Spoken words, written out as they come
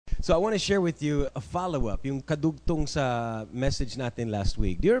So I want to share with you a follow-up, yung kadugtong sa message natin last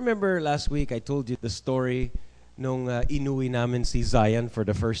week. Do you remember last week I told you the story nung inuwi namin si Zion for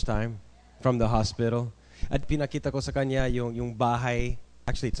the first time from the hospital? At pinakita ko sa kanya yung bahay.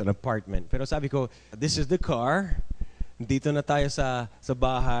 Actually, it's an apartment. Pero sabi ko, this is the car. Dito na tayo sa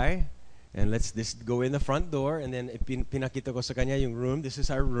bahay. And let's just go in the front door. And then pinakita ko sa kanya yung room. This is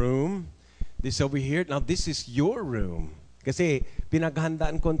our room. This over here. Now, this is your room. Kasi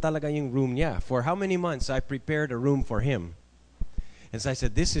pinaghandaan ko talaga yung room niya. For how many months I prepared a room for him. And so I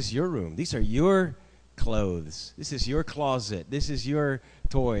said, this is your room. These are your clothes. This is your closet. This is your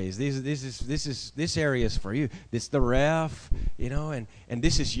toys. This area is for you. This is the ref, and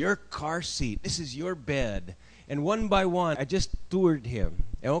this is your car seat. This is your bed. And one by one, I just toured him.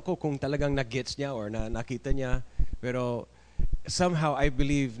 Ewan ko kung talagang na-gets niya or nakita niya. Pero somehow I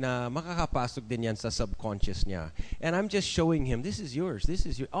believe na makakapasok din yan sa subconscious niya. And I'm just showing him, this is yours. This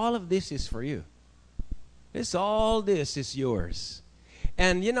is all of this is for you. All this is yours.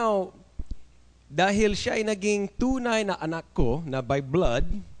 And dahil siya ay naging tunay na anak ko na by blood,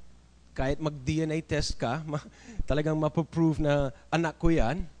 kahit mag-DNA test ka, talagang mapoprove na anak ko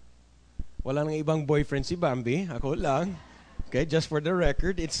yan. Wala nang ibang boyfriend si Bambi. Ako lang. Okay, just for the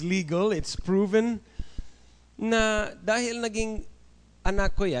record, it's legal, it's proven na dahil naging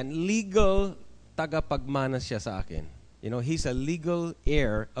anak ko yan, legal tagapagmana siya sa akin. He's a legal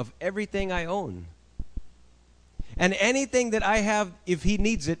heir of everything I own. And anything that I have, if he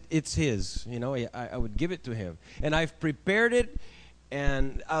needs it, it's his. I would give it to him. And I've prepared it,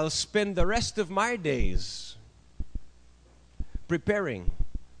 and I'll spend the rest of my days preparing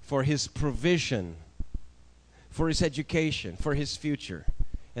for his provision, for his education, for his future.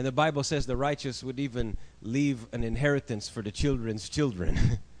 And the Bible says the righteous would even leave an inheritance for the children's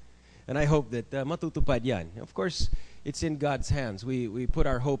children. And I hope that matutupad yan. Of course, it's in God's hands. We put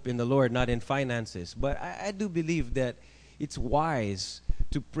our hope in the Lord, not in finances. But I do believe that it's wise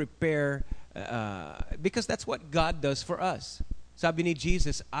to prepare because that's what God does for us. Sabi ni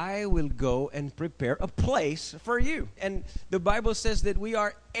Jesus, I will go and prepare a place for you. And the Bible says that we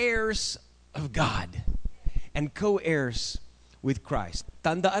are heirs of God and co-heirs with Christ.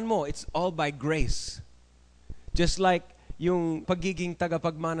 Tandaan mo, it's all by grace. Just like yung pagiging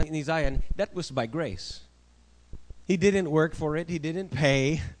tagapagmana ni Zion, that was by grace. He didn't work for it. He didn't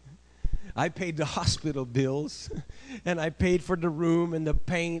pay. I paid the hospital bills, and I paid for the room and the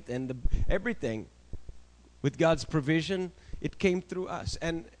paint and everything. With God's provision, it came through us.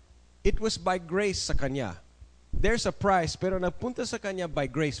 And it was by grace sa Kanya. There's a price, pero nagpunta sa Kanya by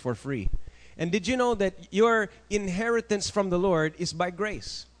grace for free. And did you know that your inheritance from the Lord is by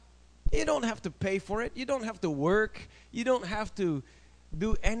grace? You don't have to pay for it. You don't have to work. You don't have to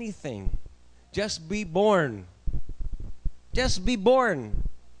do anything. Just be born. Just be born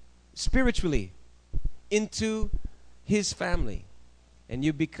spiritually into His family. And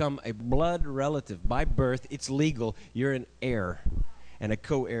you become a blood relative. By birth, it's legal. You're an heir and a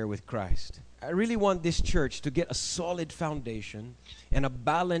co-heir with Christ. I really want this church to get a solid foundation and a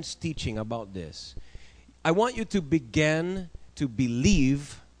balanced teaching about this. I want you to begin to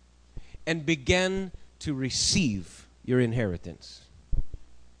believe and begin to receive your inheritance.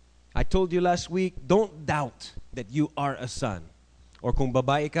 I told you last week, don't doubt that you are a son. Or kung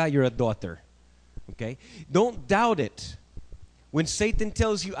babae ka, you're a daughter. Okay? Don't doubt it. When Satan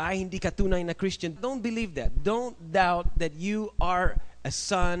tells you, hindi ka tunay na Christian, don't believe that. Don't doubt that you are a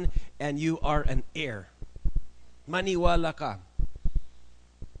son and you are an heir. Maniwala ka.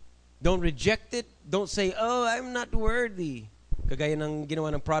 Don't reject it. Don't say, I'm not worthy. Kagaya ng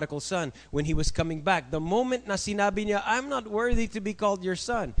ginawa ng prodigal son when he was coming back. The moment na sinabi niya, I'm not worthy to be called your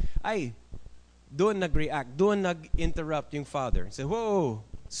son, doon nag-react, doon nag-interrupt yung father. Say, whoa,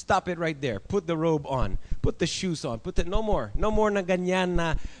 stop it right there. Put the robe on. Put the shoes on. No more. No more na ganyan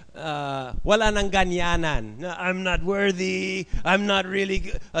na wala nang ganyanan. Na, I'm not worthy. I'm not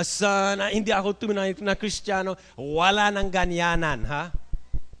really a son. Hindi ako tunay na Kristiyano. Wala nang ganyanan, ha?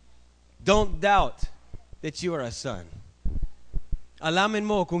 Don't doubt that you are a son. Alamin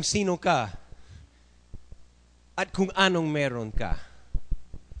mo kung sino ka at kung anong meron ka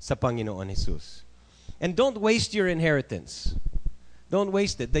sa Panginoon Jesus. And don't waste your inheritance. Don't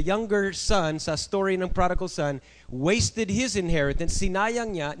waste it. The younger son, sa story ng prodigal son, wasted his inheritance.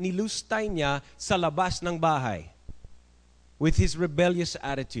 Sinayang niya, nilustay niya sa labas ng bahay with his rebellious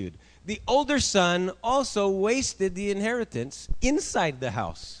attitude. The older son also wasted the inheritance inside the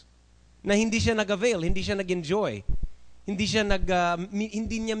house. Na hindi siya nag-avail, hindi siya nag-enjoy. Hindi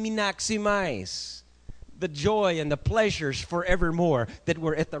niya minaximize the joy and the pleasures forevermore that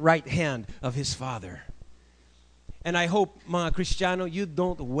were at the right hand of his father. And I hope, mga Kristiyano, you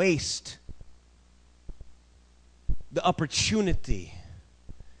don't waste the opportunity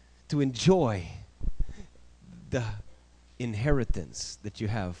to enjoy the inheritance that you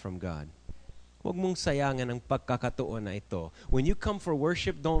have from God. Huwag mong sayangan ang pagkakataon na ito. When you come for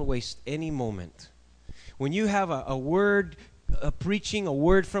worship, don't waste any moment. When you have a word, preaching, a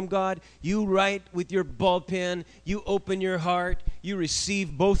word from God, you write with your ball pen, you open your heart, you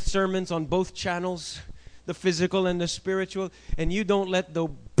receive both sermons on both channels, the physical and the spiritual, and you don't let the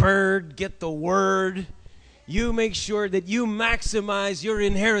bird get the word. You make sure that you maximize your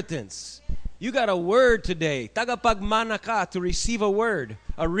inheritance. You got a word today. Tagapagmana ka to receive a word,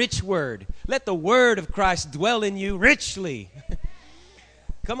 a rich word. Let the word of Christ dwell in you richly.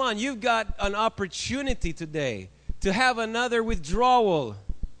 Come on, you've got an opportunity today to have another withdrawal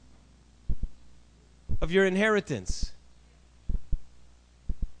of your inheritance.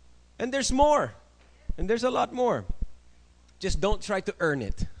 And there's more. And there's a lot more. Just don't try to earn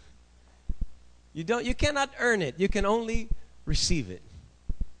it. You cannot earn it. You can only receive it.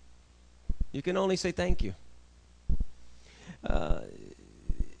 You can only say thank you.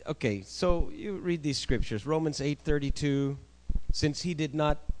 Okay, so you read these scriptures. Romans 8:32. Since he did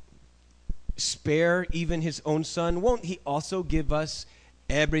not spare even his own son, won't he also give us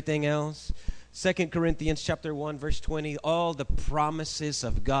everything else? 2 Corinthians chapter 1, verse 20. All the promises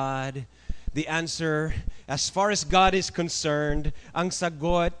of God. The answer, as far as God is concerned, ang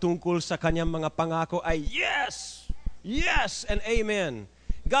sagot tungkol sa kanyang mga pangako ay yes, yes, and amen.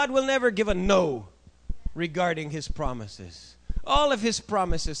 God will never give a no regarding His promises. All of His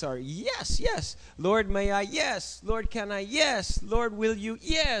promises are yes, yes. Lord, may I? Yes. Lord, can I? Yes. Lord, will you?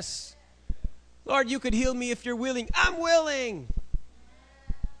 Yes. Lord, you could heal me if you're willing. I'm willing.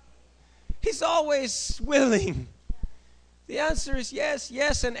 He's always willing. The answer is yes,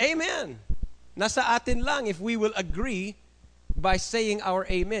 yes, and amen. Nasa atin lang if we will agree by saying our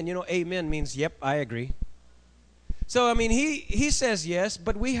amen. You know, amen means, yep, I agree. So, I mean, he says yes,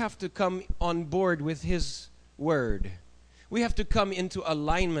 but we have to come on board with His word. We have to come into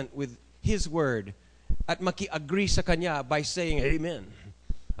alignment with His word at maki-agree sa Kanya by saying, amen.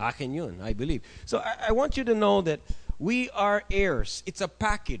 Akin yun, I believe. So, I want you to know that we are heirs. It's a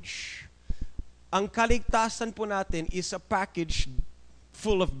package. Ang kaligtasan po natin is a package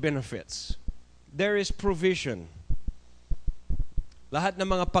full of benefits. There is provision. Lahat ng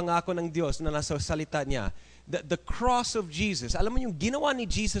mga pangako ng Diyos na nasa salita niya. The cross of Jesus, alam mo yung ginawa ni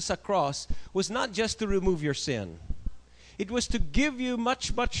Jesus sa cross was not just to remove your sin. It was to give you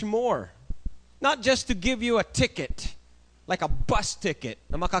much, much more. Not just to give you a ticket, like a bus ticket,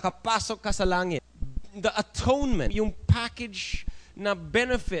 na makakapasok ka sa langit. The atonement, yung package na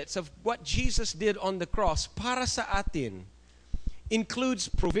benefits of what Jesus did on the cross para sa atin includes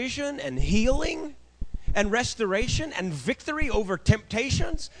provision and healing and restoration and victory over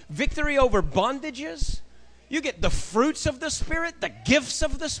temptations, victory over bondages. You get the fruits of the Spirit, the gifts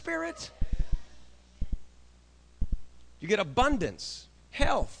of the Spirit. You get abundance,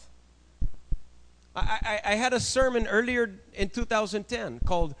 health. I had a sermon earlier in 2010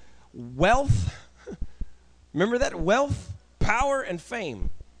 called Wealth. Remember that? Wealth, power, and fame.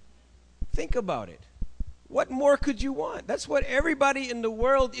 Think about it. What more could you want? That's what everybody in the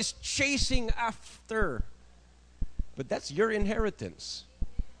world is chasing after. But that's your inheritance.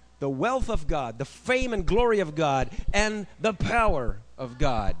 The wealth of God, the fame and glory of God, and the power of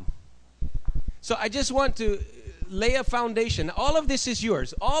God. So I just want to lay a foundation. All of this is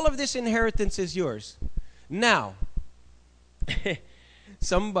yours. All of this inheritance is yours. Now,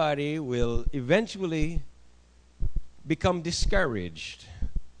 somebody will eventually become discouraged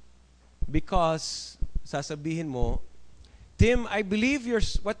because sasabihin mo, Tim, I believe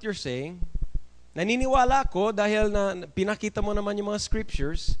what you're saying. Naniniwala ko dahil na pinakita mo naman yung mga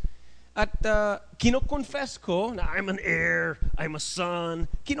scriptures at kino-confess ko na I'm an heir, I'm a son.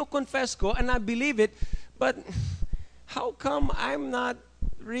 Kino-confess ko and I believe it, but how come I'm not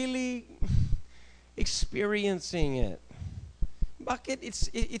really experiencing it? Bakit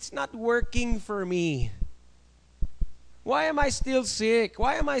it's not working for me? Why am I still sick?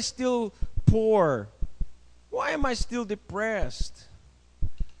 Why am I still poor? Why am I still depressed?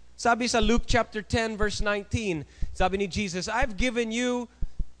 Sabi sa Luke chapter 10 verse 19, sabi ni Jesus, I've given you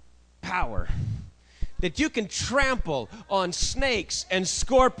power that you can trample on snakes and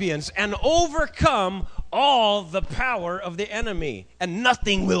scorpions and overcome all the power of the enemy and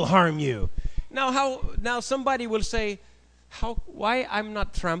nothing will harm you. Now somebody will say, why I'm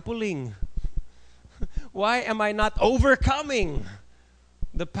not trampling? Why am I not overcoming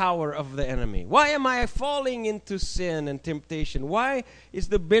the power of the enemy? Why am I falling into sin and temptation? Why is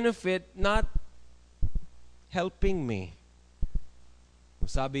the benefit not helping me.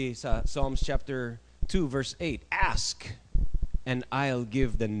 Sabi sa Psalms chapter 2 verse 8, ask and I'll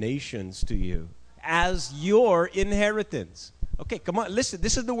give the nations to you as your inheritance. Okay, come on, listen.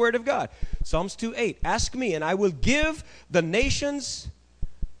 This is the word of God. Psalms 2:8. Ask me and I will give the nations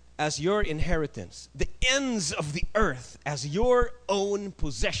as your inheritance, the ends of the earth as your own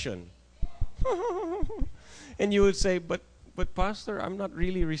possession. And you would say, but Pastor, I'm not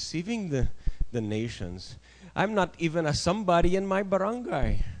really receiving the nations. I'm not even a somebody in my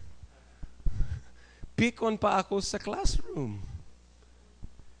barangay. Pikon pa ako sa classroom.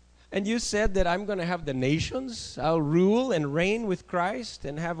 And you said that I'm going to have the nations. I'll rule and reign with Christ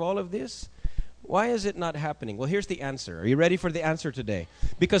and have all of this. Why is it not happening? Well, here's the answer. Are you ready for the answer today?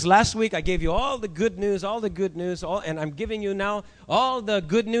 Because last week I gave you all the good news, and I'm giving you now all the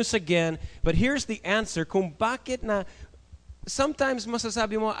good news again. But here's the answer kung bakit na sometimes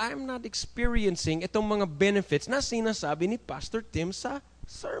masasabi mo, I'm not experiencing itong mga benefits na sinasabi ni Pastor Tim sa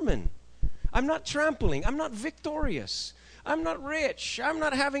sermon. I'm not trampling. I'm not victorious. I'm not rich. I'm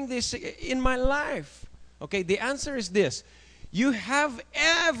not having this in my life. Okay, the answer is this. You have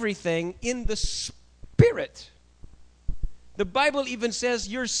everything in the Spirit. The Bible even says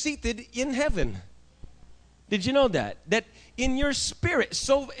you're seated in heaven. Did you know that? That in your spirit,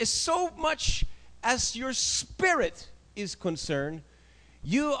 so much as your spirit is concerned,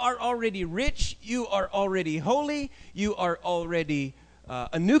 you are already rich, you are already holy, you are already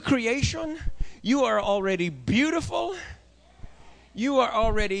a new creation, you are already beautiful, you are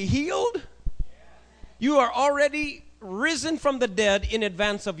already healed, you are already risen from the dead in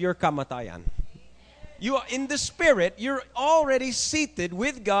advance of your kamatayan. You are in the Spirit, you're already seated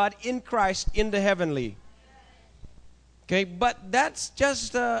with God in Christ in the heavenly. Okay, but that's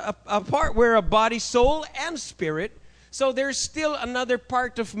just a part where a body, soul, and spirit. So there's still another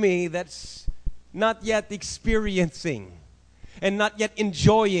part of me that's not yet experiencing and not yet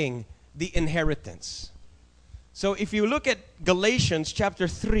enjoying the inheritance. So if you look at Galatians chapter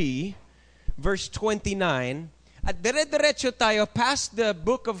 3, verse 29, at dire-diretso tayo past the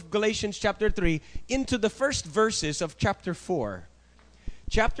book of Galatians chapter 3 into the first verses of chapter 4.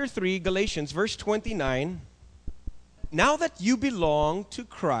 Chapter 3, Galatians, verse 29, now that you belong to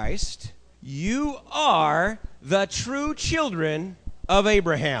Christ, you are the true children of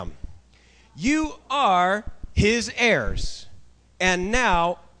Abraham. You are his heirs. And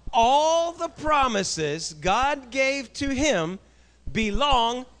now all the promises God gave to him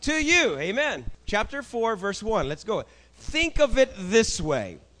belong to you. Amen. Chapter 4, verse 1. Let's go. Think of it this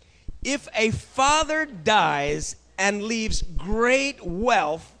way. If a father dies and leaves great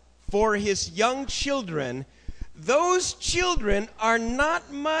wealth for his young children, those children are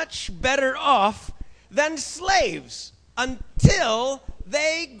not much better off than slaves until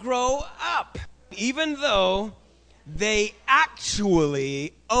they grow up, even though they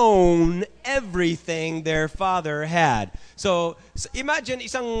actually own everything their father had. So imagine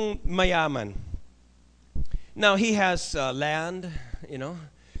isang mayaman. Now he has land,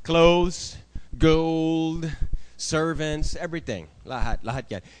 clothes, gold, servants, everything. Lahat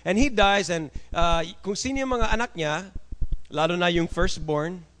yan. And he dies, and kung sino yung mga anak niya, lalo na yung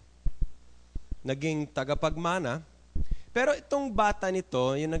firstborn, naging tagapagmana. Pero itong bata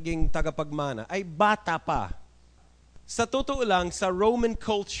nito, yung naging tagapagmana, ay bata pa. Sa totoo lang, sa Roman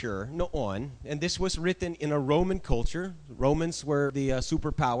culture noon, and this was written in a Roman culture, Romans were the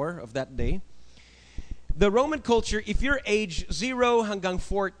superpower of that day. The Roman culture, if you're age 0 hanggang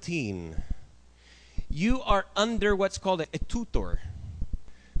 14, you are under what's called a tutor.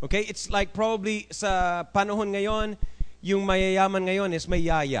 Okay? It's like probably sa panahon ngayon, yung mayayaman ngayon is may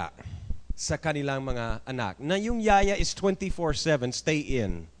yaya sa kanilang mga anak. Na yung yaya is 24/7, stay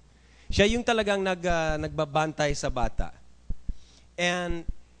in. Siya yung talagang nagbabantay sa bata. And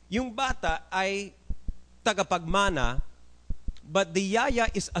yung bata ay tagapagmana, but the yaya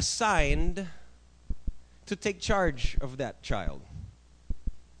is assigned to take charge of that child.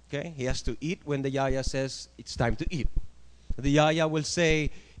 Okay? He has to eat when the yaya says it's time to eat. The yaya will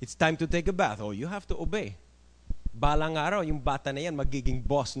say it's time to take a bath. Oh, you have to obey. Balang araw, yung bata na yan magiging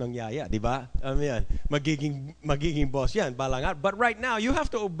boss ng yaya, di ba? Yan, magiging boss yan, balang araw. But right now, you have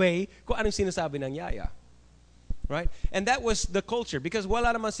to obey kung anong sinasabi ng yaya. Right? And that was the culture because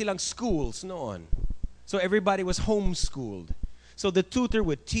wala naman silang schools noon. So everybody was homeschooled. So the tutor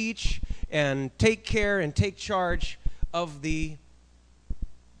would teach and take care and take charge of the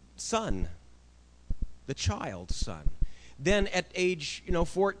son, the child's son. Then at age,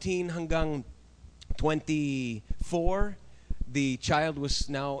 14 hanggang 24, the child was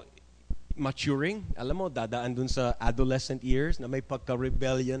now maturing. Alam mo, dadaan dun sa adolescent years na may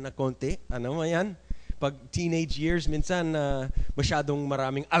pagka-rebellion na konti. Ano mo yan? Pag teenage years, minsan masyadong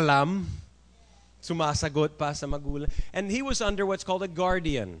maraming alam, sumasagot pa sa magulang. And he was under what's called a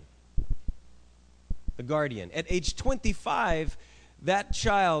guardian. A guardian. At age 25, that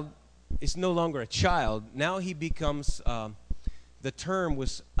child is no longer a child. Now he becomes, the term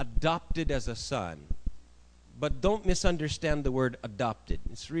was adopted as a son. But don't misunderstand the word adopted.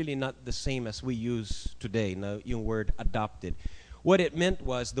 It's really not the same as we use today, yung word adopted. What it meant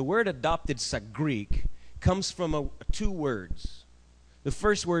was, the word adopted sa Greek comes from two words. The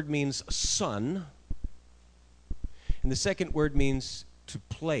first word means son, and the second word means to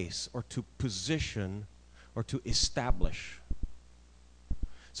place or to position or to establish.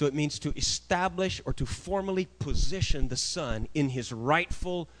 So it means to establish or to formally position the son in his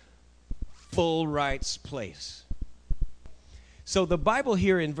rightful, full rights place. So the Bible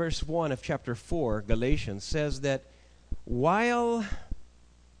here in verse 1 of chapter 4, Galatians, says that while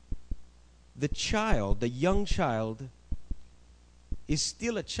the child, the young child, is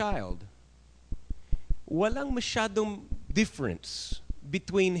still a child, walang masyadong difference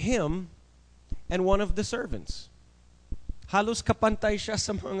between him and one of the servants. Halos kapantay siya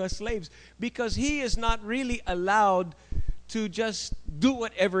sa mga slaves because he is not really allowed to just do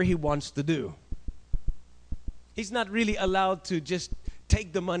whatever he wants to do. He's not really allowed to just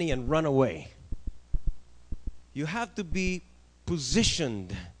take the money and run away. You have to be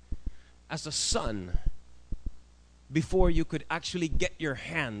positioned as a son before you could actually get your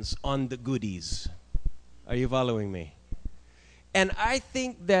hands on the goodies. Are you following me? And I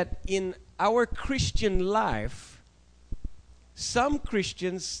think that in our Christian life, some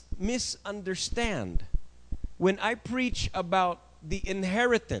Christians misunderstand. When I preach about the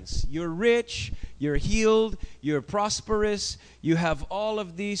inheritance, you're rich, you're healed, you're prosperous, you have all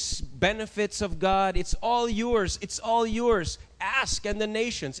of these benefits of God, it's all yours, it's all yours. Ask and the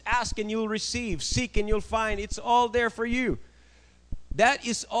nations, ask and you'll receive, seek and you'll find, it's all there for you. That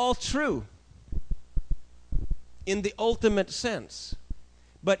is all true in the ultimate sense.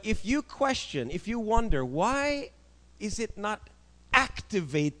 But if you question, if you wonder, why is it not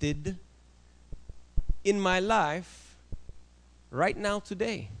activated in my life right now,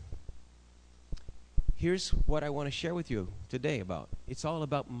 today? Here's what I want to share with you today about. It's all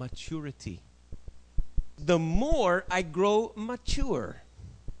about maturity. The more I grow mature,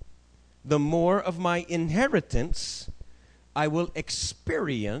 the more of my inheritance I will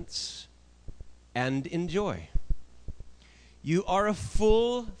experience and enjoy. You are a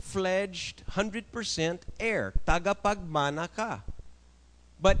full-fledged 100% heir. Tagapagmana ka.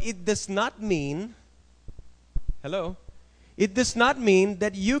 But it does not mean, hello? It does not mean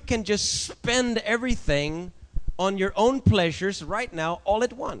that you can just spend everything on your own pleasures right now all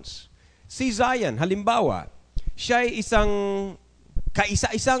at once. Si Zion, halimbawa, siya ay isang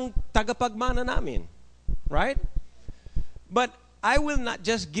kaisa-isang tagapagmana namin. Right? But I will not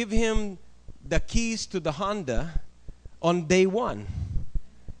just give him the keys to the Honda on day one.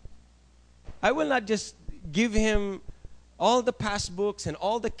 I will not just give him all the passbooks and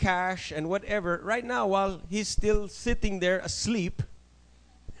all the cash and whatever right now while he's still sitting there asleep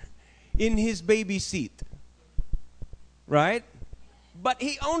in his baby seat. Right? But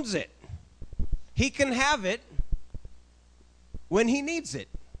he owns it. He can have it when he needs it.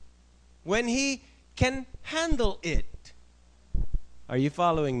 When he can handle it. Are you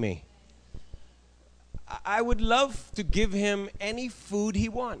following me? I would love to give him any food he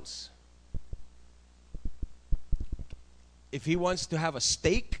wants. If he wants to have a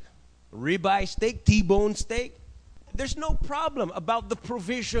steak, ribeye steak, T-bone steak, there's no problem about the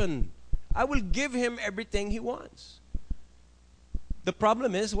provision. I will give him everything he wants. The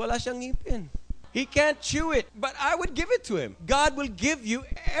problem is, wala siyang ngipin. He can't chew it, but I would give it to him. God will give you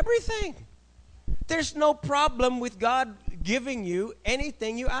everything. There's no problem with God giving you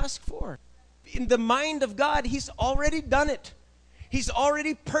anything you ask for. In the mind of God, He's already done it. He's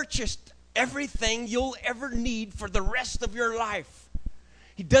already purchased everything you'll ever need for the rest of your life.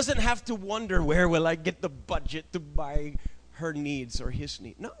 He doesn't have to wonder, where will I get the budget to buy her needs or his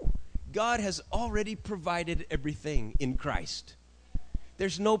need. No, God has already provided everything in Christ.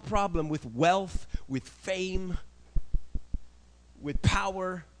 There's no problem with wealth, with fame, with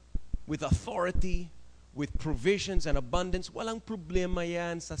power, with authority, with provisions and abundance. Walang problema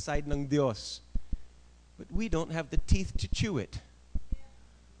yan sa side ng Diyos. But we don't have the teeth to chew it.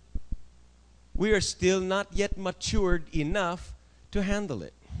 We are still not yet matured enough to handle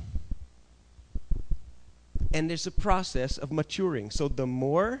it. And there's a process of maturing. So the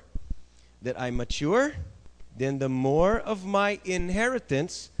more that I mature, then the more of my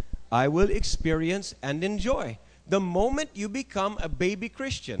inheritance I will experience and enjoy. The moment you become a baby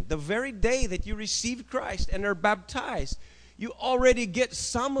Christian, the very day that you receive Christ and are baptized, you already get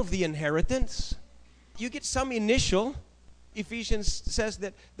some of the inheritance. You get some initial. Ephesians says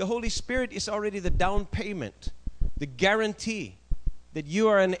that the Holy Spirit is already the down payment, the guarantee that you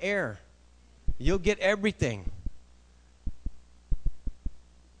are an heir. You'll get everything.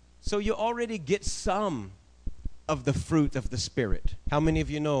 So you already get some of the fruit of the Spirit. How many of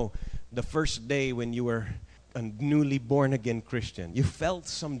you know the first day when you were a newly born again Christian, you felt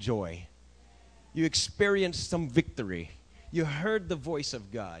some joy? You experienced some victory. You heard the voice of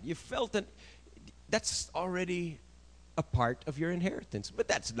God. You felt that that's already a part of your inheritance. But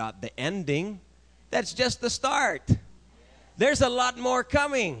that's not the ending. That's just the start. There's a lot more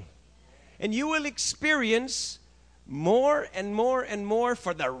coming. And you will experience more and more and more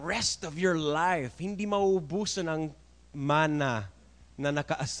for the rest of your life. Hindi mauubusan ang mana na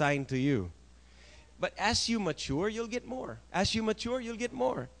naka-assign to you. But as you mature, you'll get more. As you mature, you'll get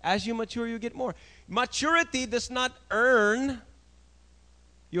more. As you mature, you get more. Maturity does not earn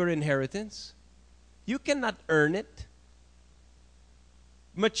your inheritance. You cannot earn it.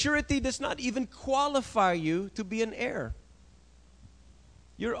 Maturity does not even qualify you to be an heir.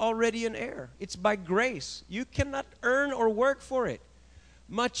 You're already an heir. It's by grace. You cannot earn or work for it.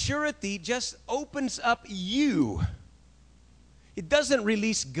 Maturity just opens up you. It doesn't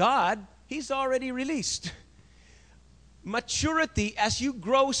release God. He's already released. Maturity, as you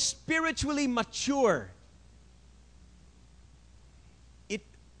grow spiritually mature, it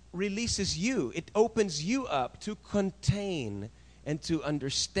releases you. It opens you up to contain and to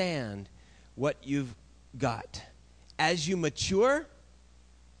understand what you've got. As you mature,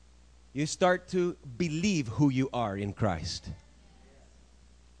 you start to believe who you are in Christ.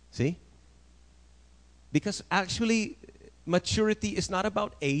 See? Because actually, maturity is not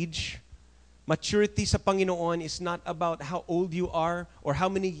about age. Maturity sa Panginoon is not about how old you are or how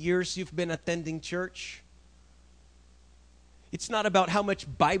many years you've been attending church. It's not about how much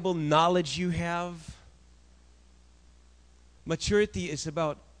Bible knowledge you have. Maturity is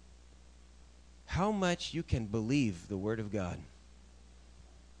about how much you can believe the Word of God.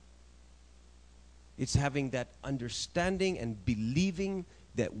 It's having that understanding and believing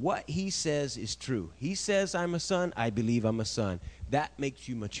that what He says is true. He says, I'm a son, I believe I'm a son. That makes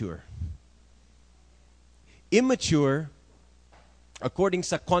you mature. Immature, according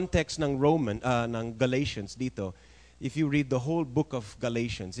sa context ng ng Galatians dito, if you read the whole book of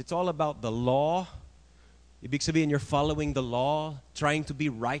Galatians, it's all about the law. Ibig sabihin, you're following the law, trying to be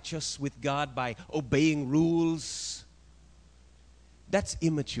righteous with God by obeying rules. That's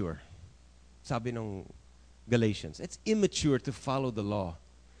immature. Sabi ng Galatians, it's immature to follow the law.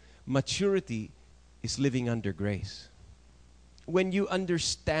 Maturity is living under grace. When you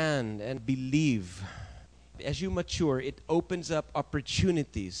understand and believe, as you mature, it opens up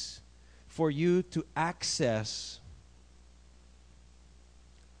opportunities for you to access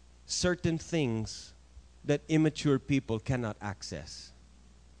certain things that immature people cannot access.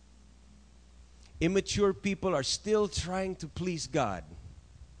 Immature people are still trying to please God,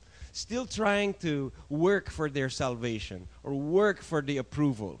 still trying to work for their salvation or work for the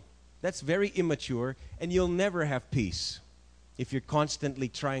approval. That's very immature, and you'll never have peace if you're constantly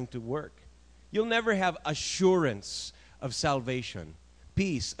trying to work. You'll never have assurance of salvation,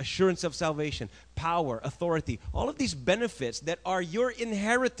 peace, assurance of salvation, power, authority, all of these benefits that are your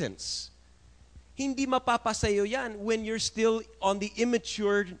inheritance. Hindi mapapasayo yan when you're still on the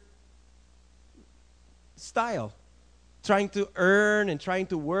immature style, trying to earn and trying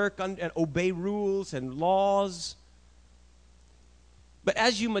to work and obey rules and laws. But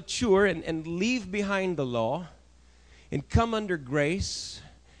as you mature and leave behind the law and come under grace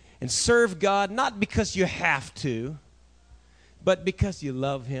and serve God, not because you have to, but because you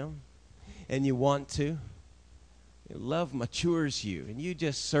love Him and you want to. Love matures you, and you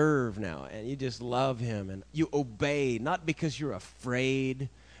just serve now, and you just love Him, and you obey, not because you're afraid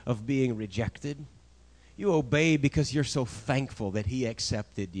of being rejected. You obey because you're so thankful that He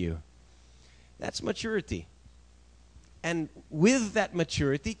accepted you. That's maturity. And with that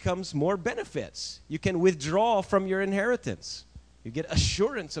maturity comes more benefits. You can withdraw from your inheritance. You get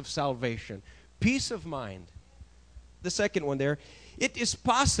assurance of salvation, peace of mind. The second one there, it is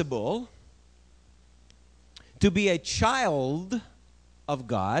possible to be a child of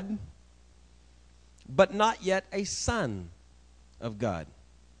God, but not yet a son of God.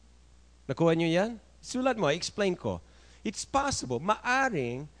 Nakuha niyo yan? Sulat mo, explain ko. It's possible,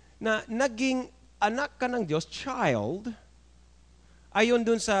 maaring na naging anak ka ng Diyos, child, ayon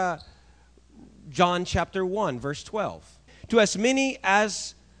dun sa John chapter 1, verse 12. To as many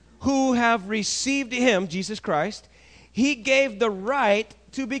as who have received Him, Jesus Christ, He gave the right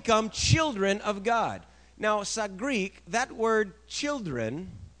to become children of God. Now, sa Greek, that word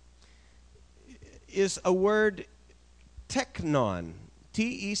children is a word teknon,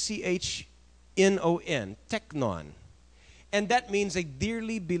 T-E-C-H-N-O-N, teknon. And that means a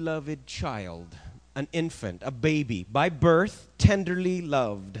dearly beloved child, an infant, a baby, by birth, tenderly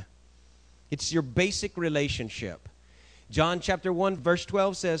loved. It's your basic relationship. John chapter 1, verse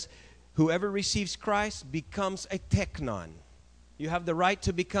 12 says, whoever receives Christ becomes a teknon. You have the right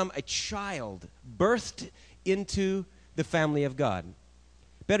to become a child, birthed into the family of God.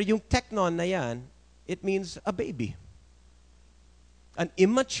 Pero yung teknon na yan, it means a baby. An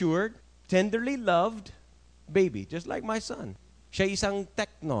immature, tenderly loved baby, just like my son. Siya isang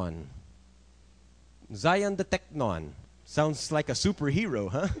teknon. Zion the teknon. Sounds like a superhero,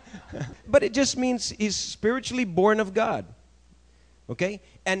 huh? But it just means he's spiritually born of God. Okay?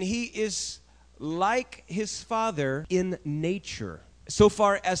 And he is like his father in nature, so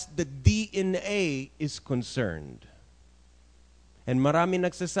far as the DNA is concerned. And marami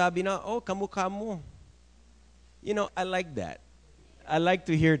nagsasabi na, oh, kamukha mo. You know, I like that. I like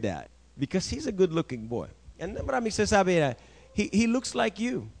to hear that because he's a good-looking boy. And marami nagsasabi na, he looks like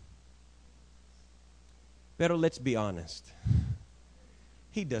you. Pero let's be honest.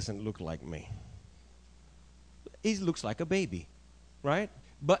 He doesn't look like me. He looks like a baby, right?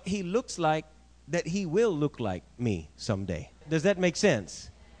 But he looks like that he will look like me someday. Does that make sense?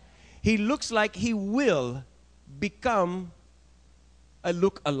 He looks like he will become a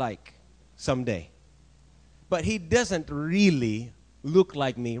look-alike someday. But he doesn't really look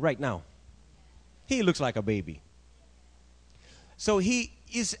like me right now. He looks like a baby. So he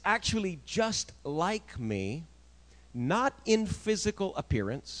is actually just like me, not in physical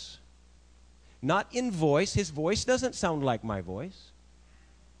appearance, not in voice. His voice doesn't sound like my voice.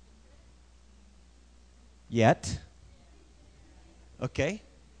 Yet. Okay?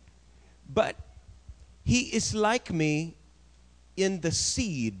 But he is like me in the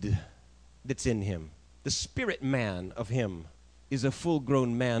seed that's in him. The spirit man of him is a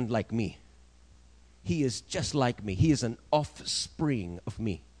full-grown man like me. He is just like me. He is an offspring of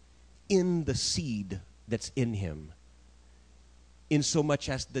me in the seed that's in him, in so much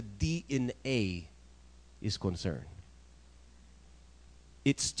as the DNA is concerned.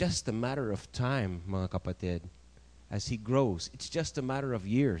 It's just a matter of time, mga kapatid. As he grows, it's just a matter of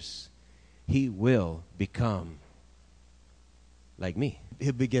years. He will become like me.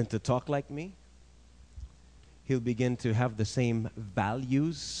 He'll begin to talk like me. He'll begin to have the same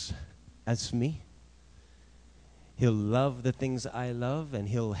values as me. He'll love the things I love, and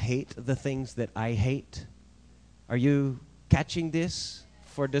he'll hate the things that I hate. Are you catching this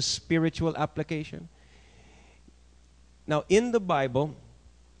for the spiritual application? Now, in the Bible,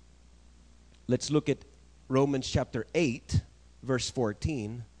 let's look at Romans chapter 8, verse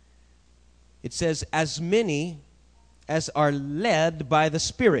 14. It says, as many as are led by the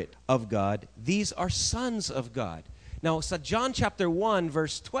Spirit of God, these are sons of God. Now, sa John chapter 1,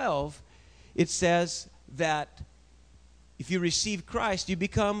 verse 12, it says that if you receive Christ, you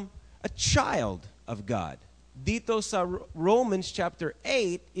become a child of God. Dito sa Romans chapter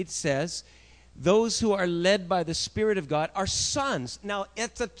 8, it says, those who are led by the Spirit of God are sons. Now,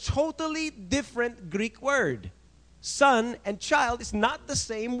 it's a totally different Greek word. Son and child is not the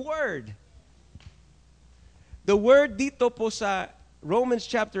same word. The word dito po sa Romans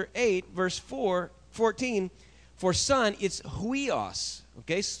chapter 8, verse 14, for son, it's huios.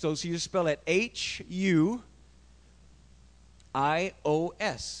 Okay, so you spell it H-U-I-O-S.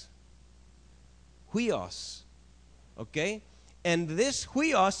 Huios. Okay? And this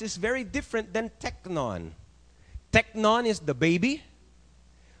huios is very different than teknon. Teknon is the baby.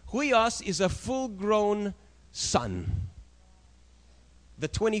 Huios is a full-grown son. The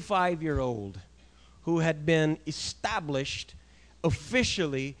 25-year-old who had been established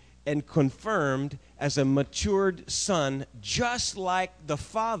officially and confirmed as a matured son, just like the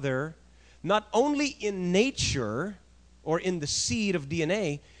father, not only in nature or in the seed of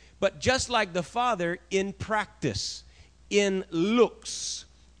DNA, but just like the father in practice, in looks,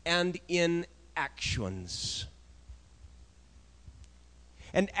 and in actions.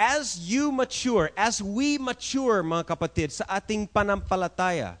 And as you mature, as we mature, mga kapatid, sa ating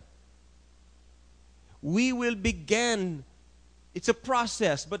panampalataya, we will begin, it's a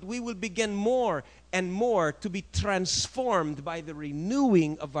process, but we will begin more and more to be transformed by the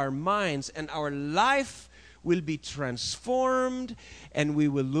renewing of our minds, and our life will be transformed, and we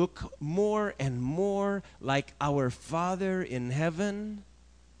will look more and more like our Father in heaven.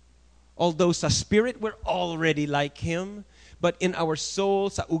 Although sa spirit, we're already like Him, but in our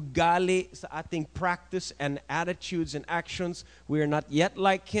soul, sa ugali, sa ating practice and attitudes and actions, we are not yet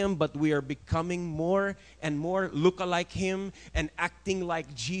like Him, but we are becoming more and more look-alike Him and acting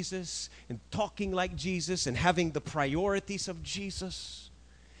like Jesus and talking like Jesus and having the priorities of Jesus.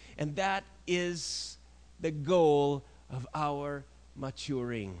 And that is the goal of our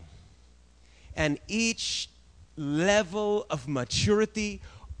maturing. And each level of maturity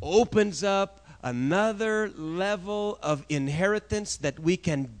opens up another level of inheritance that we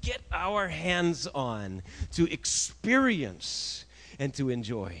can get our hands on to experience and to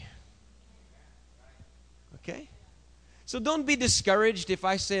enjoy. Okay? So don't be discouraged if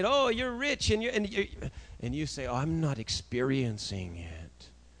I said, "Oh, you're rich," and you say, "Oh, I'm not experiencing it.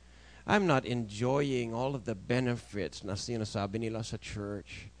 I'm not enjoying all of the benefits na sinasabi nila sa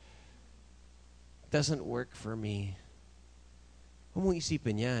church. Doesn't work for me." Huwag mong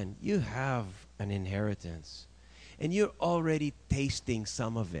isipin yan. You have an inheritance. And you're already tasting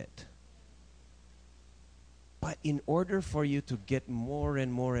some of it. But in order for you to get more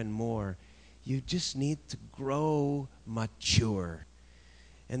and more and more, you just need to grow mature.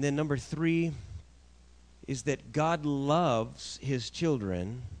 And then number 3 is that God loves His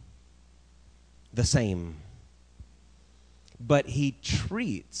children the same. But He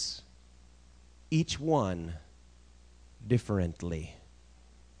treats each one differently.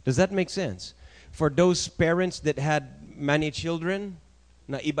 Does that make sense? For those parents that had many children,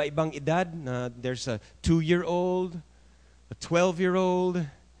 na iba-ibang edad, na there's a 2-year-old, a 12-year-old,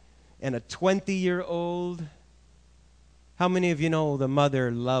 and a 20-year-old. How many of you know the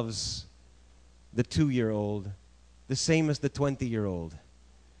mother loves the 2-year-old the same as the 20-year-old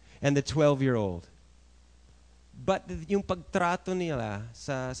and the 12-year-old? But yung pagtrato nila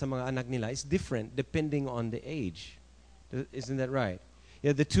sa mga anak nila is different depending on the age. Isn't that right?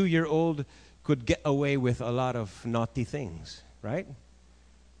 Yeah, the 2-year-old could get away with a lot of naughty things, right?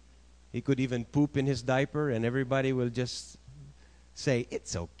 He could even poop in his diaper and everybody will just say,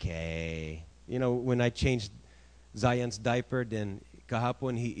 "It's okay." You know, when I changed Zion's diaper, then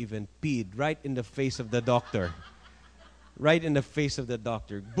kahapon he even peed right in the face of the doctor. Right in the face of the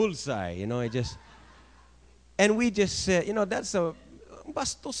doctor. Bullseye, you know, and we just said, that's a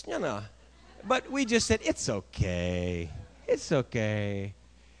bastos niya na. But we just said, "It's okay. It's okay."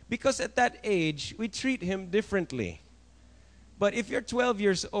 Because at that age, we treat him differently. But if you're 12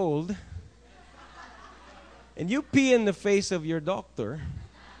 years old and you pee in the face of your doctor,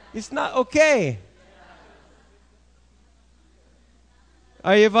 it's not okay.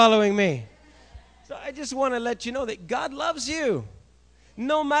 Are you following me? So I just want to let you know that God loves you,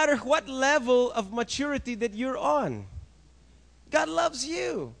 no matter what level of maturity that you're on. God loves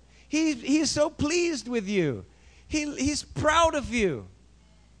you. He's so pleased with you. He's proud of you.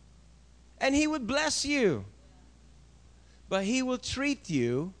 And He would bless you. But He will treat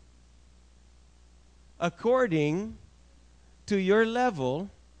you according to your level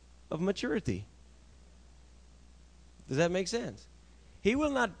of maturity. Does that make sense? He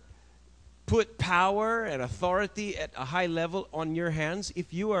will not put power and authority at a high level on your hands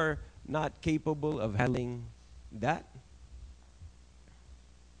if you are not capable of handling that.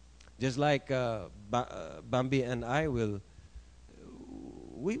 Just like Bambi and I will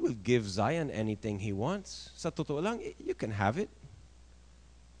give Zion anything he wants. Sa totoo lang, you can have it.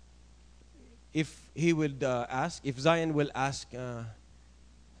 If he would ask, if Zion will ask,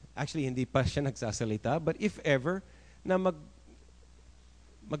 actually hindi pa siya nagsasalita, but if ever na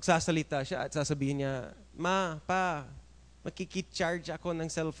magsasalita siya at sasabihin niya, "Ma, pa, makikicharge ako ng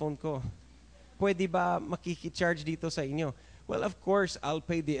cellphone ko. Pwede ba makikicharge dito sa inyo?" Well, of course, I'll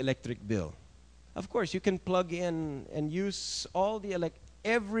pay the electric bill. Of course, you can plug in and use all the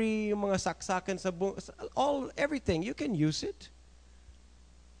every mga saksakan sa everything. You can use it.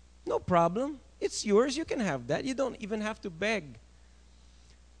 No problem. It's yours. You can have that. You don't even have to beg.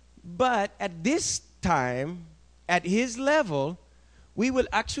 But at this time, at his level, we will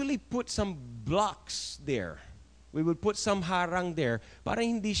actually put some blocks there. We will put some harang there para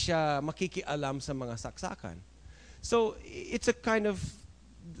hindi siya makikialam sa mga saksakan. So it's a kind of,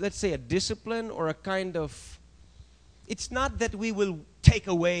 let's say, a discipline or a kind of, it's not that we will take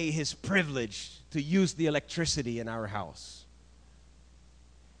away his privilege to use the electricity in our house.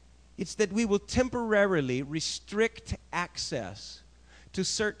 It's that we will temporarily restrict access to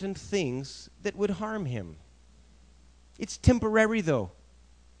certain things that would harm him. It's temporary though.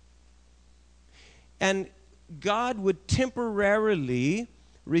 And God would temporarily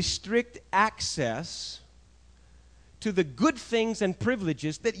restrict access to the good things and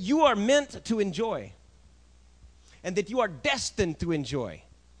privileges that you are meant to enjoy and that you are destined to enjoy.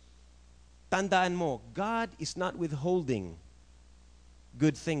 Tandaan mo, God is not withholding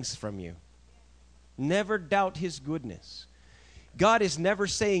good things from you. Never doubt His goodness. God is never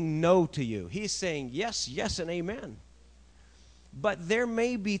saying no to you. He's saying yes, yes, and amen. But there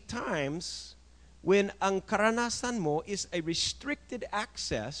may be times when ang karanasan mo is a restricted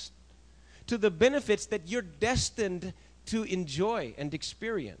access to the benefits that you're destined to enjoy and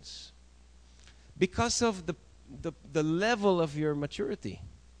experience because of the level of your maturity.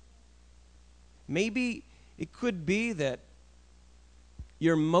 Maybe it could be that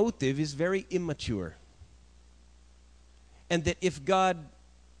your motive is very immature. And that if God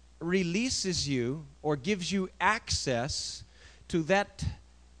releases you or gives you access to that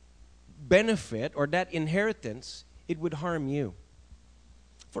benefit or that inheritance, it would harm you.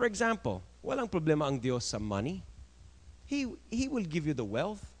 For example, walang problema ang Diyos sa money. He will give you the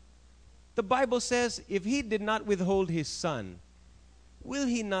wealth. The Bible says, if He did not withhold His Son, will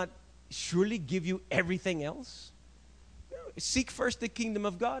He not surely give you everything else? Seek first the kingdom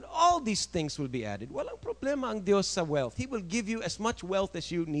of God. All these things will be added. Walang problema ang Diyos sa wealth. He will give you as much wealth as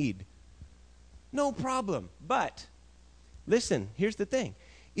you need. No problem. But, listen, here's the thing.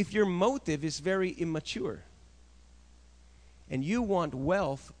 If your motive is very immature, and you want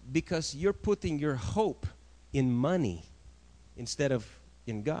wealth because you're putting your hope in money instead of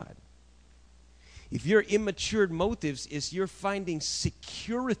in God. If your immature motives is you're finding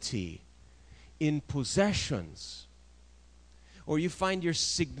security in possessions, or you find your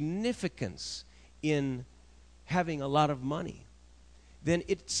significance in having a lot of money, then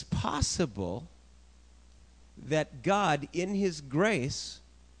it's possible that God, in His grace,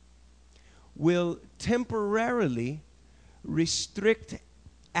 will temporarily restrict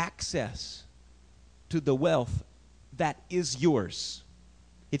access to the wealth that is yours.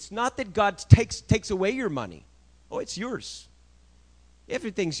 It's not that God takes away your money. Oh, it's yours.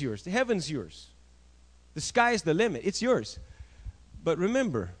 Everything's yours. The heaven's yours. The sky is the limit. It's yours. But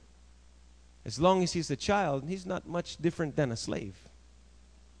remember, as long as he's a child, he's not much different than a slave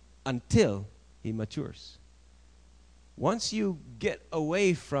until he matures. Once you get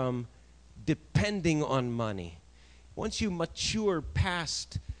away from depending on money, once you mature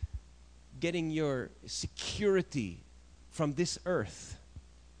past getting your security from this earth,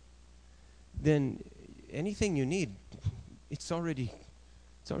 then anything you need, it's already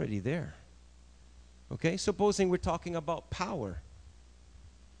there. Okay? Supposing we're talking about power.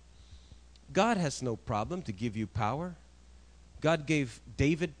 God has no problem to give you power. God gave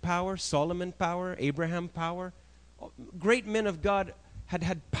David power, Solomon power, Abraham power. Great men of God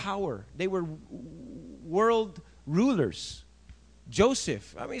had power. They were world rulers.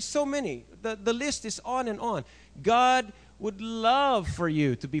 Joseph, I mean, so many. The list is on and on. God would love for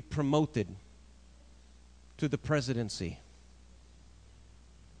you to be promoted to the presidency.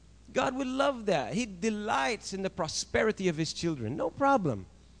 God would love that. He delights in the prosperity of His children. No problem.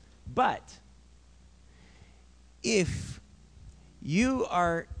 But if you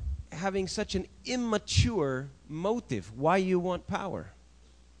are having such an immature motive why you want power,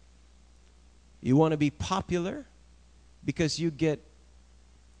 you want to be popular because you get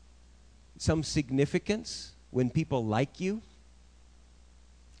some significance when people like you,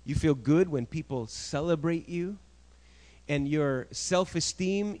 you feel good when people celebrate you, and your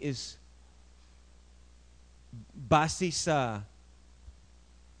self-esteem is base sa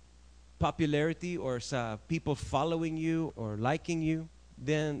popularity or sa people following you or liking you,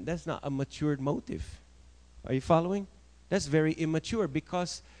 then that's not a matured motive. Are you following? That's very immature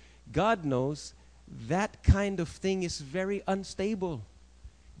because God knows that kind of thing is very unstable.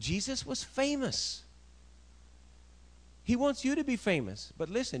 Jesus was famous. He wants you to be famous. But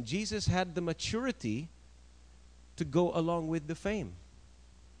listen, Jesus had the maturity to go along with the fame.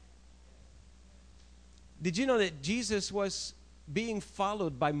 Did you know that Jesus was being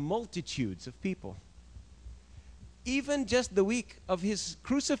followed by multitudes of people? Even just the week of His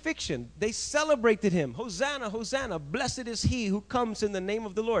crucifixion, they celebrated Him. Hosanna, Hosanna, blessed is He who comes in the name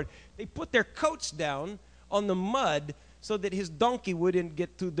of the Lord. They put their coats down on the mud so that His donkey wouldn't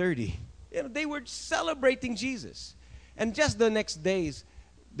get too dirty. You know, they were celebrating Jesus. And just the next days,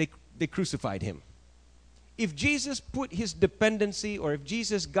 they crucified Him. If Jesus put His dependency or if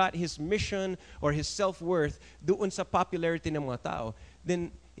Jesus got His mission or His self-worth doon sa popularity ng mga tao,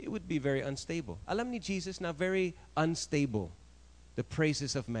 then it would be very unstable. Alam ni Jesus na very unstable, the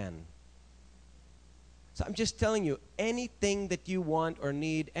praises of man. So I'm just telling you, anything that you want or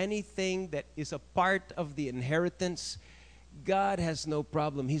need, anything that is a part of the inheritance, God has no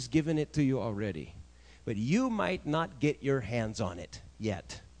problem. He's given it to you already. But you might not get your hands on it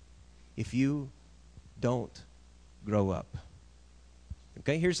yet if you don't grow up.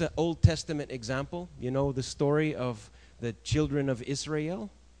 Okay, here's an Old Testament example. You know the story of the children of Israel.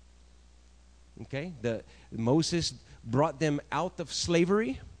 Okay? Moses brought them out of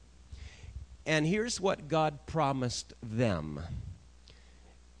slavery. And here's what God promised them.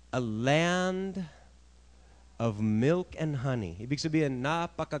 A land of milk and honey. Ibig sabihin,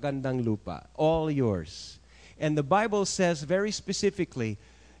 napakagandang lupa. All yours. And the Bible says very specifically,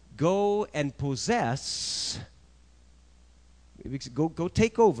 go and possess, go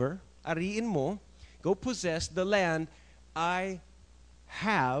take over, ariin mo, go possess the land I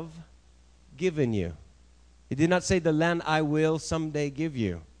have given you. He did not say the land I will someday give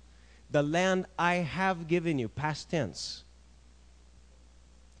you. The land I have given you, past tense.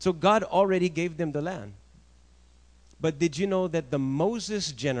 So God already gave them the land. But did you know that the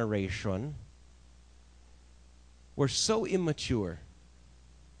Moses generation were so immature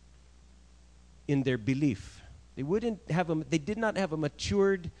in their belief? They did not have a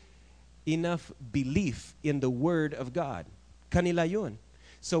matured enough belief in the word of God. Kanila yun.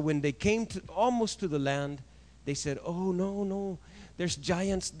 So when they came almost to the land, they said, "Oh no, there's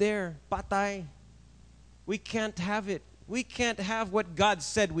giants there. Patay. We can't have it. We can't have what God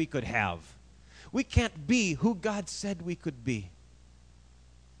said we could have. We can't be who God said we could be."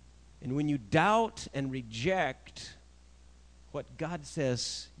 And when you doubt and reject what God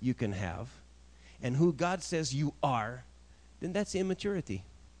says you can have and who God says you are, then that's immaturity.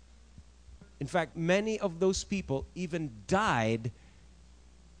 In fact, many of those people even died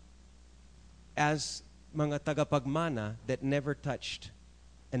as mga tagapagmana that never touched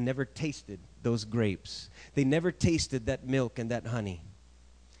and never tasted those grapes. They never tasted that milk and that honey.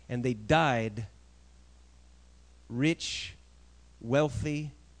 And they died rich,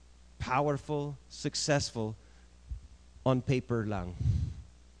 wealthy, powerful, successful on paper lang.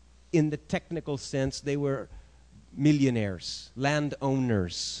 In the technical sense, they were millionaires,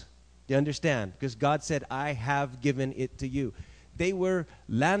 landowners. Do you understand? Because God said, "I have given it to you." They were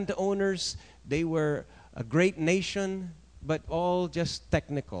landowners. They were a great nation, but all just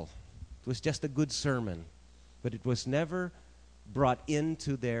technical. It was just a good sermon. But it was never brought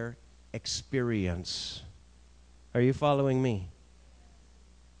into their experience. Are you following me?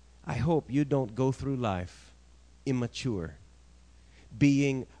 I hope you don't go through life immature,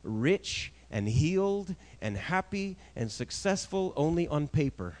 being rich and healed and happy and successful only on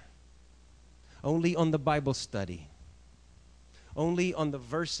paper, only on the Bible study, only on the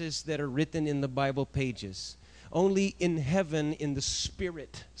verses that are written in the Bible pages, only in heaven in the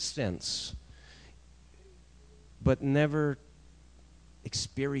spirit sense, but never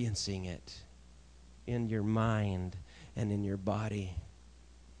experiencing it in your mind and in your body.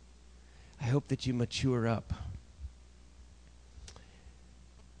 I hope that you mature up.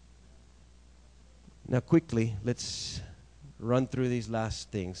 Now quickly, let's run through these last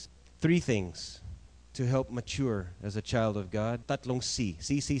things. 3 things to help mature as a child of God. Tatlong C.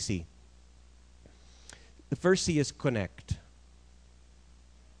 C. The first C is connect.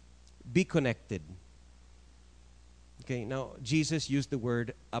 Be connected. Okay, now Jesus used the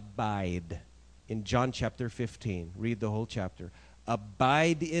word abide in John chapter 15. Read the whole chapter.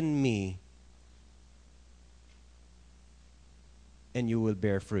 Abide in me, and you will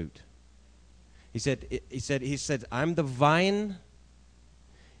bear fruit. He said, I'm the vine,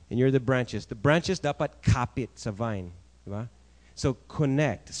 and you're the branches. The branches dapat kapit sa vine. Diba? So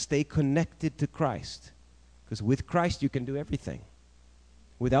connect. Stay connected to Christ. Because with Christ, you can do everything.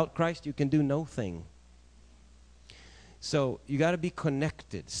 Without Christ, you can do no thing. So you got to be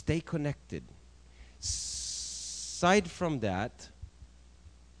connected. Stay connected. Aside from that,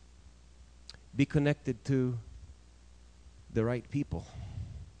 be connected to the right people.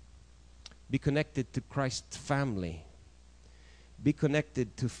 Be connected to Christ's family. Be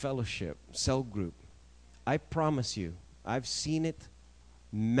connected to fellowship, cell group. I promise you, I've seen it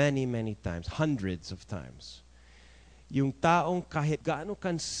many, many times, hundreds of times. Yung taong kahit gaano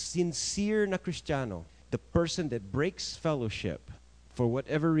kan sincere na Kristiyano, the person that breaks fellowship for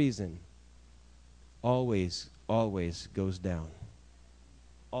whatever reason, always goes down.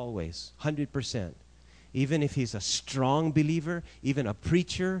 Always, 100%. Even if he's a strong believer, even a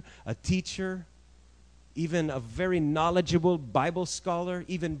preacher, a teacher, even a very knowledgeable Bible scholar,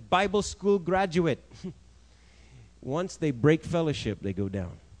 even Bible school graduate, once they break fellowship, they go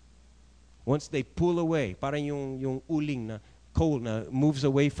down. Once they pull away, parang yung uling na coal na moves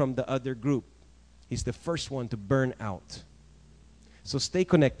away from the other group, he's the first one to burn out. So stay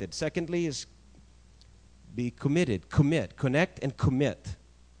connected. Secondly is be committed. Commit. Connect and commit.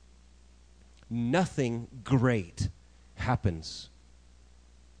 Nothing great happens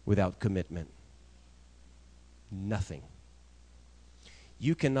without commitment. Nothing.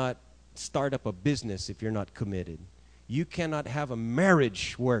 You cannot start up a business if you're not committed. You cannot have a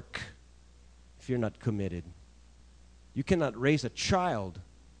marriage work if you're not committed. You cannot raise a child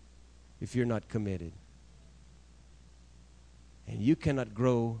if you're not committed. And you cannot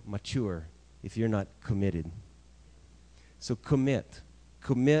grow mature if you're not committed. So commit.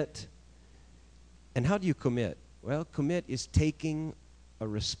 Commit. And how do you commit? Well, commit is taking a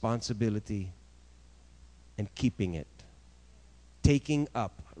responsibility and keeping it. Taking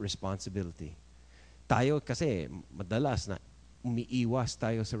up responsibility. Tayo kasi madalas na umiiwas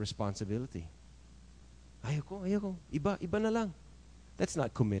tayo sa responsibility. Ayoko. Iba na lang. That's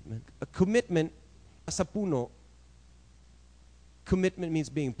not commitment. A commitment, sa puno, commitment means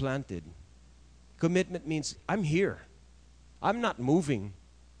being planted. Commitment means, I'm here. I'm not moving.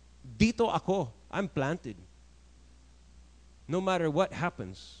 Dito ako. I'm planted. No matter what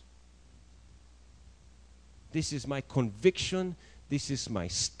happens. This is my conviction. This is my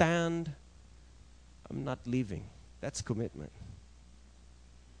stand. I'm not leaving. That's commitment.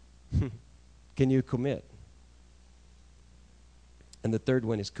 Can you commit? And the third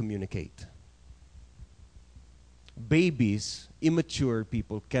one is communicate. Babies, immature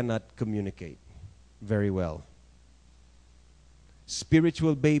people cannot communicate very well.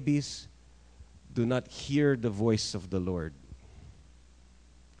 Spiritual babies do not hear the voice of the Lord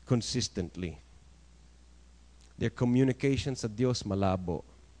consistently. Their communication sa Diyos malabo.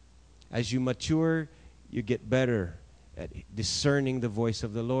 As you mature, you get better at discerning the voice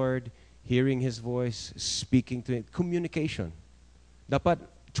of the Lord, hearing His voice, speaking to Him. Communication. Dapat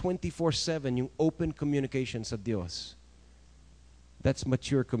 24/7 yung open communication sa Diyos. That's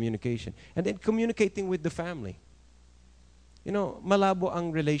mature communication. And then communicating with the family. You know, malabo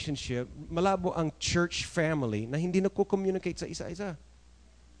ang relationship, malabo ang church family na hindi nagko-communicate sa isa-isa.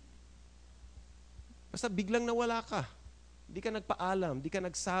 Basta biglang nawala ka. Di ka nagpaalam, di ka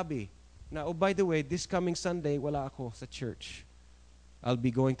nagsabi na, oh, by the way, this coming Sunday, wala ako sa church. I'll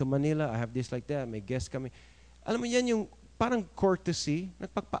be going to Manila. I have this like that. May guest coming. Alam mo yan yung parang courtesy,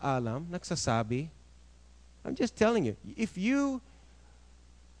 nagpagpaalam, nagsasabi. I'm just telling you, if you,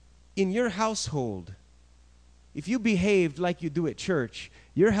 in your household, if you behaved like you do at church,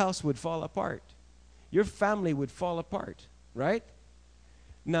 your house would fall apart. Your family would fall apart. Right?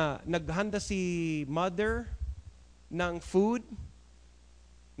 Na naghanda si mother ng food,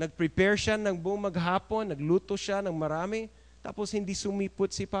 nag-prepare siya ng buong maghapon, nagluto siya ng marami, tapos hindi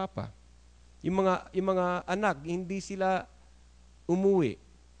sumipot si Papa. Yung mga anak, hindi sila umuwi.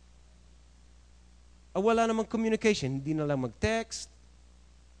 Wala namang communication. Hindi na lang mag-text.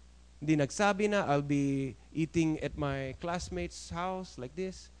 Hindi nagsabi na, I'll be eating at my classmate's house like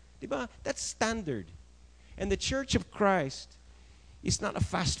this. Diba? That's standard. And the Church of Christ is not a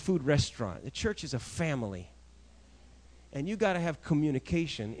fast food restaurant. The church is a family. And you got to have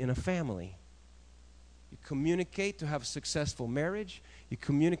communication in a family. You communicate to have a successful marriage. You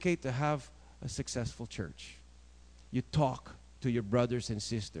communicate to have a successful church. You talk to your brothers and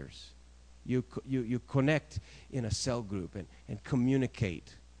sisters. You connect in a cell group and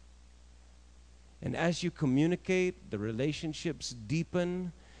communicate. And as you communicate, the relationships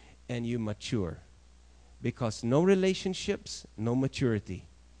deepen and you mature. Because no relationships, no maturity.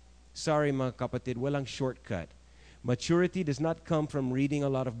 Sorry mga kapatid, walang shortcut. Maturity does not come from reading a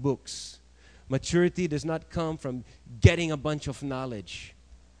lot of books. Maturity does not come from getting a bunch of knowledge.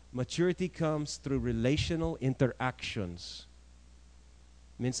 Maturity comes through relational interactions.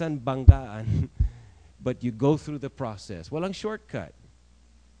 Minsan banggaan, but you go through the process. Walang shortcut.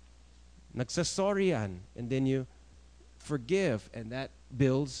 Nagsasorry yan, and then you forgive, and that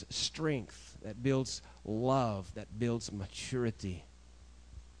builds strength, that builds love, that builds maturity.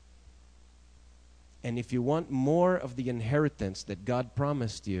 And if you want more of the inheritance that God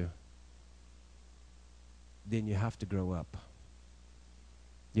promised you, then you have to grow up.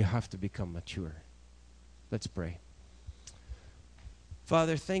 You have to become mature. Let's pray.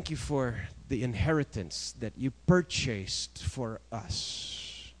 Father, thank you for the inheritance that you purchased for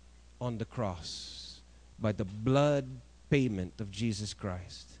us on the cross by the blood payment of Jesus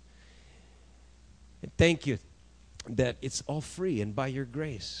Christ. And thank you that it's all free and by your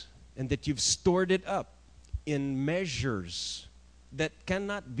grace, and that you've stored it up in measures that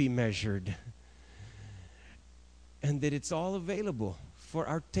cannot be measured, and that it's all available for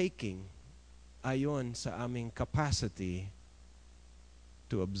our taking ayon sa aming capacity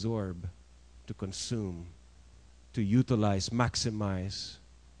to absorb, to consume, to utilize, maximize,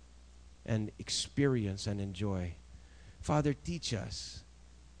 and experience and enjoy. Father, teach us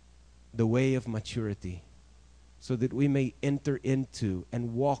the way of maturity so that we may enter into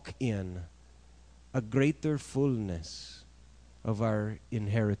and walk in a greater fullness of our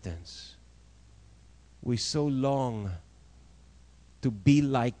inheritance. We so long to be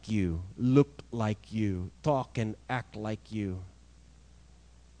like you, look like you, talk and act like you.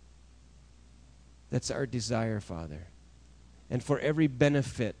 That's our desire, Father. And for every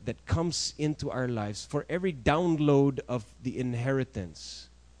benefit that comes into our lives, for every download of the inheritance,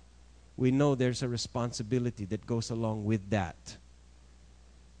 we know there's a responsibility that goes along with that.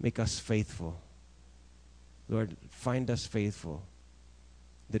 Make us faithful. Lord, find us faithful,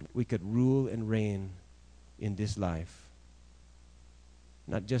 that we could rule and reign in this life.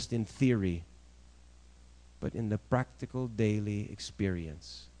 Not just in theory, but in the practical daily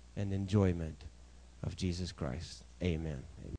experience and enjoyment of Jesus Christ. Amen. Amen.